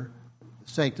 they're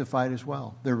sanctified as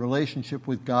well. Their relationship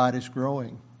with God is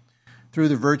growing through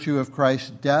the virtue of Christ's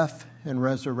death and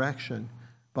resurrection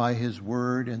by his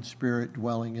word and spirit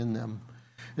dwelling in them.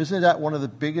 Isn't that one of the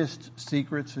biggest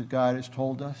secrets that God has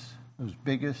told us? Those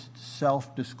biggest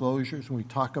self-disclosures when we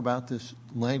talk about this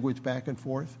language back and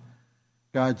forth?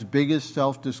 God's biggest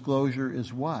self-disclosure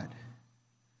is what?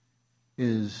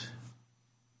 Is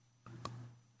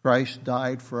Christ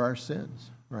died for our sins,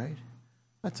 right?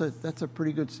 That's a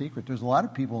pretty good secret. There's a lot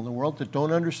of people in the world that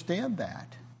don't understand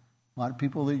that. A lot of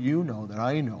people that you know, that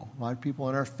I know. A lot of people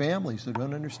in our families that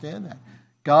don't understand that.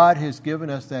 God has given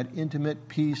us that intimate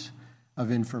piece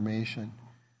of information.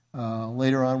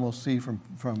 Later on we'll see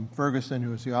from Ferguson,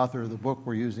 who is the author of the book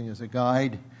we're using as a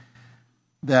guide,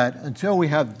 that until we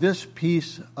have this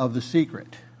piece of the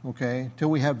secret, okay, until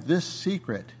we have this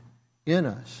secret in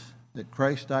us, that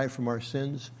Christ died from our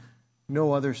sins,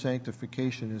 no other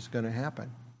sanctification is going to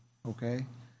happen, okay?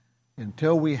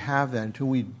 Until we have that, until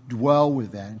we dwell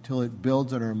with that, until it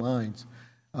builds in our minds,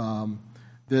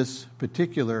 this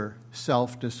particular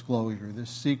self-disclosure, this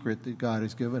secret that God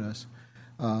has given us,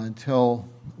 until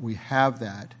we have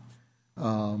that,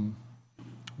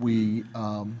 we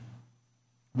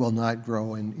will not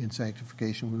grow in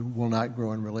sanctification. We will not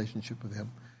grow in relationship with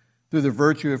Him. Through the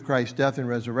virtue of Christ's death and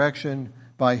resurrection,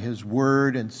 by His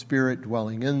Word and Spirit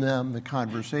dwelling in them, the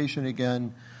conversation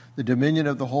again, the dominion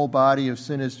of the whole body of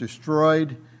sin is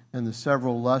destroyed, and the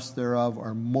several lusts thereof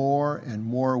are more and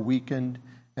more weakened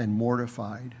and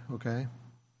mortified. Okay?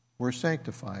 We're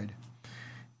sanctified.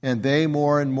 And they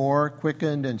more and more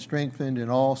quickened and strengthened in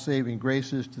all saving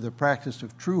graces to the practice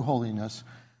of true holiness,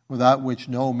 without which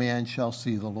no man shall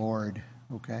see the Lord.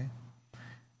 Okay?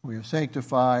 We are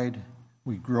sanctified.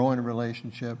 We grow in a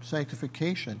relationship.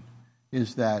 Sanctification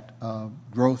is that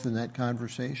growth in that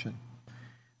conversation.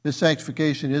 This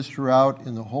sanctification is throughout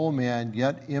in the whole man,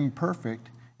 yet imperfect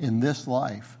in this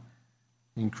life,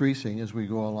 increasing as we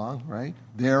go along, right?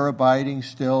 There abiding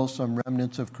still some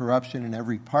remnants of corruption in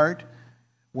every part,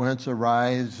 whence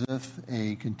ariseth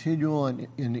a continual and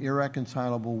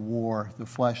irreconcilable war, the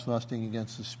flesh lusting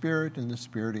against the spirit, and the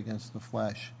spirit against the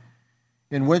flesh.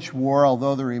 In which war,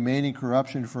 although the remaining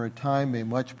corruption for a time may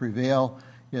much prevail,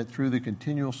 yet through the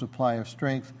continual supply of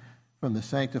strength from the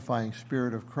sanctifying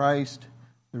Spirit of Christ,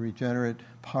 the regenerate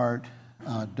part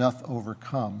doth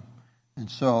overcome. And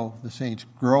so the saints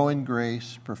grow in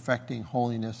grace, perfecting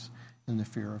holiness in the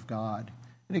fear of God.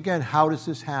 And again, how does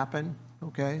this happen?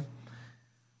 Okay?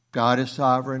 God is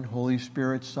sovereign, Holy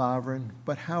Spirit's sovereign,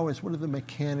 but what are the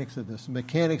mechanics of this? The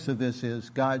mechanics of this is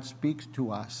God speaks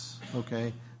to us,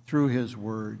 okay, through His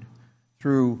Word,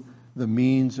 through the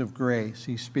means of grace.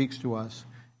 He speaks to us,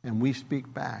 and we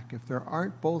speak back. If there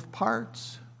aren't both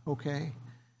parts, okay,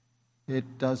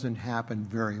 it doesn't happen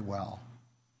very well.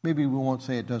 Maybe we won't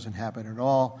say it doesn't happen at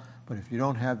all, but if you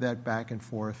don't have that back and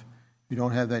forth, if you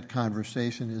don't have that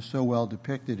conversation is so well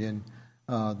depicted in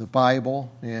the Bible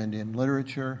and in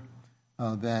literature,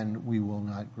 then we will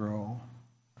not grow.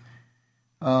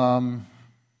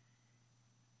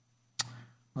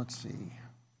 Let's see.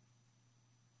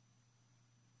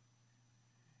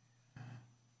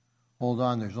 Hold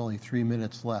on, there's only 3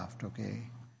 minutes left, okay?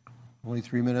 Only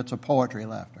 3 minutes of poetry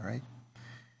left, all right?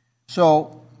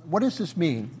 So, what does this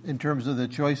mean in terms of the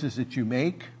choices that you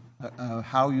make,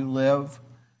 how you live?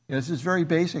 This is very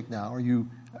basic now. Are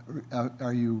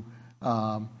you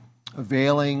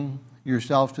availing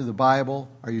yourself to the Bible?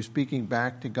 Are you speaking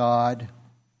back to God?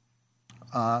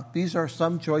 These are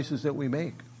some choices that we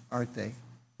make, aren't they?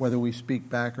 Whether we speak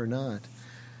back or not.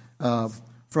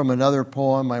 From another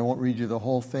poem, I won't read you the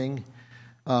whole thing.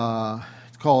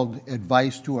 It's called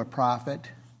Advice to a Prophet.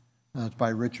 It's by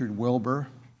Richard Wilbur.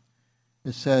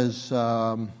 It says,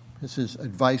 this is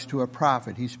advice to a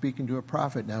prophet. He's speaking to a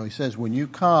prophet now. He says, when you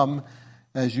come,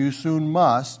 as you soon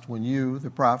must, when you, the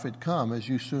prophet, come, as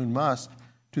you soon must,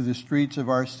 to the streets of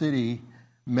our city,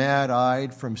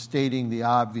 mad-eyed from stating the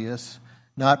obvious,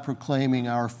 not proclaiming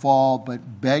our fall,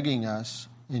 but begging us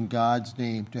in God's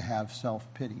name to have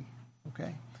self-pity.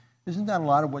 Okay? Isn't that a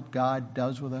lot of what God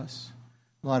does with us?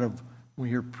 A lot of,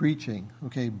 when you're preaching,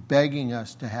 okay, begging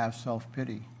us to have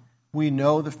self-pity. We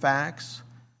know the facts,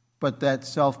 but that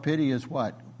self-pity is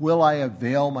what? Will I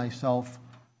avail myself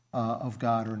of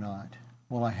God or not?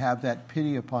 Will I have that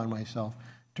pity upon myself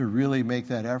to really make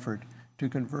that effort to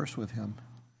converse with Him?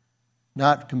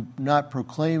 Not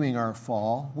proclaiming our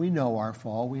fall. We know our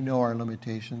fall. We know our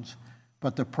limitations.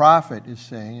 But the prophet is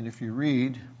saying, and if you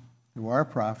read through our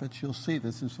prophets, you'll see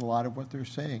this is a lot of what they're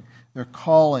saying. They're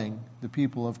calling the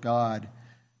people of God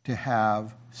to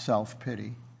have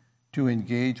self-pity, to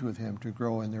engage with Him, to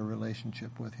grow in their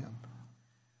relationship with Him.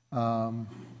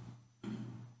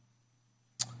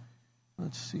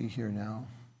 Let's see here now.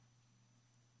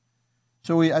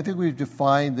 So I think we've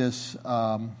defined this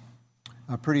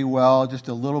pretty well, just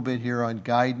a little bit here on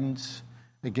guidance.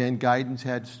 Again, guidance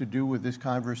has to do with this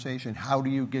conversation. How do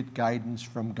you get guidance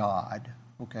from God?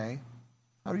 Okay?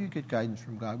 How do you get guidance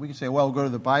from God? We can say, well, we'll go to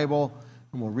the Bible,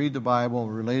 and we'll read the Bible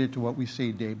and relate it to what we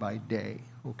see day by day.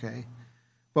 Okay?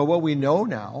 But what we know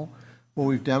now, what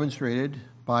we've demonstrated,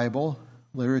 Bible,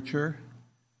 literature,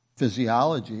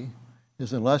 physiology,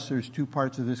 is unless there's two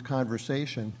parts of this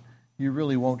conversation, you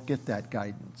really won't get that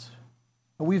guidance.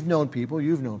 We've known people,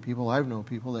 you've known people, I've known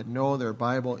people that know their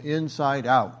Bible inside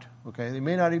out. Okay, they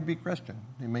may not even be Christian.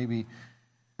 They may be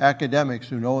academics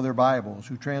who know their Bibles,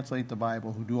 who translate the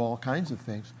Bible, who do all kinds of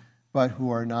things, but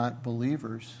who are not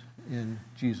believers in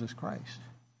Jesus Christ.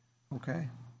 Okay,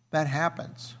 that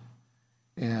happens.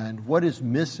 And what is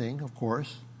missing, of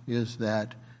course, is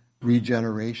that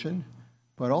regeneration.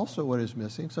 But also what is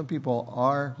missing, some people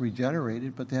are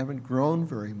regenerated, but they haven't grown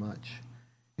very much.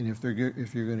 And if you're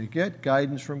going to get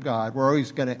guidance from God,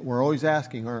 we're always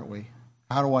asking, aren't we?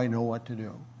 How do I know what to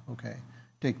do? Okay,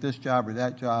 take this job or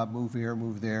that job, move here,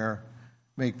 move there,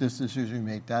 make this decision,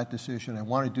 make that decision. I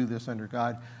want to do this under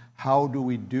God. How do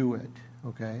we do it?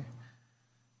 Okay.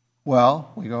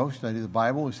 Well, we go study the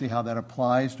Bible. We see how that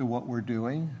applies to what we're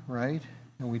doing, right?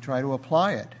 And we try to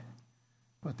apply it.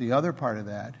 But the other part of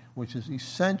that, which is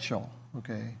essential,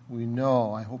 okay, we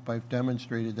know, I hope I've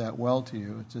demonstrated that well to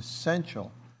you, it's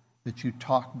essential that you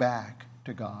talk back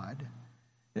to God.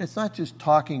 And it's not just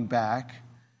talking back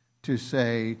to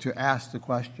ask the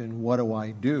question, what do I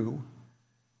do?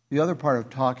 The other part of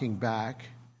talking back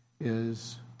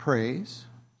is praise,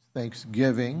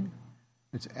 thanksgiving,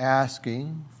 it's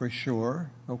asking for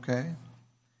sure, okay?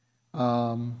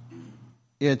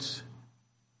 It's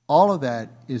all of that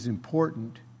is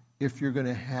important if you're going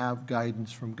to have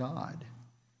guidance from God.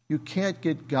 You can't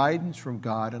get guidance from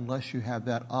God unless you have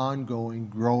that ongoing,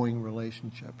 growing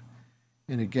relationship.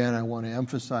 And again, I want to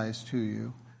emphasize to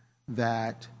you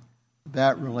that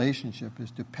that relationship is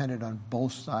dependent on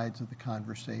both sides of the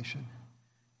conversation.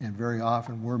 And very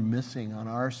often we're missing on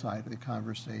our side of the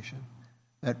conversation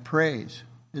that praise.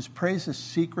 Is praise a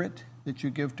secret that you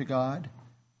give to God?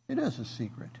 It is a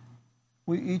secret.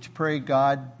 We each praise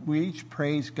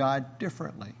God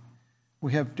differently.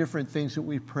 We have different things that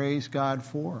we praise God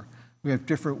for. We have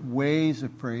different ways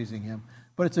of praising Him.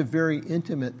 But it's a very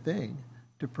intimate thing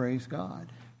to praise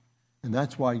God. And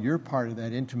that's why you're part of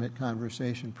that intimate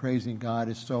conversation. Praising God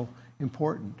is so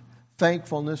important.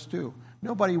 Thankfulness too.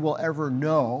 Nobody will ever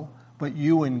know but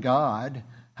you and God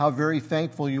how very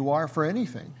thankful you are for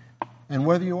anything and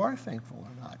whether you are thankful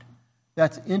or not.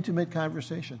 That's intimate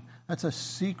conversation. That's a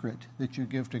secret that you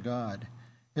give to God.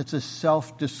 It's a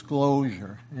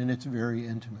self-disclosure, and it's very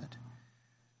intimate.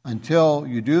 Until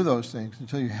you do those things,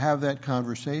 until you have that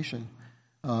conversation,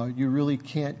 you really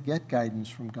can't get guidance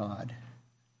from God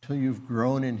until you've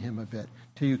grown in Him a bit,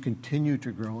 until you continue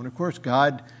to grow. And of course,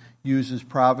 God uses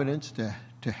providence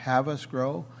to have us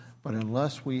grow, but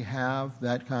unless we have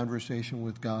that conversation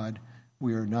with God,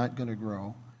 we are not going to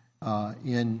grow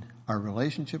in our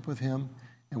relationship with Him,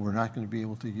 and we're not going to be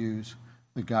able to use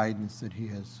the guidance that He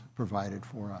has provided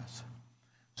for us.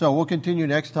 So we'll continue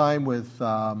next time with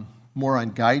more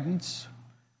on guidance.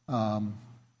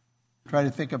 Try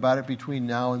to think about it between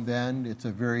now and then. It's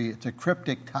a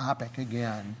cryptic topic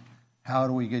again. How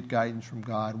do we get guidance from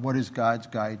God? What is God's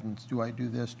guidance? Do I do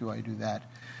this? Do I do that?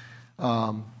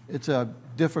 It's a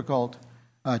difficult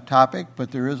topic,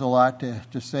 but there is a lot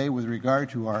to say with regard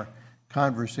to our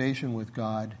conversation with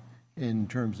God in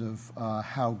terms of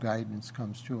how guidance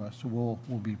comes to us. So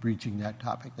we'll be breaching that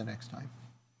topic the next time.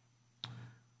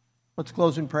 Let's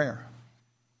close in prayer.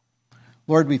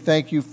 Lord, we thank you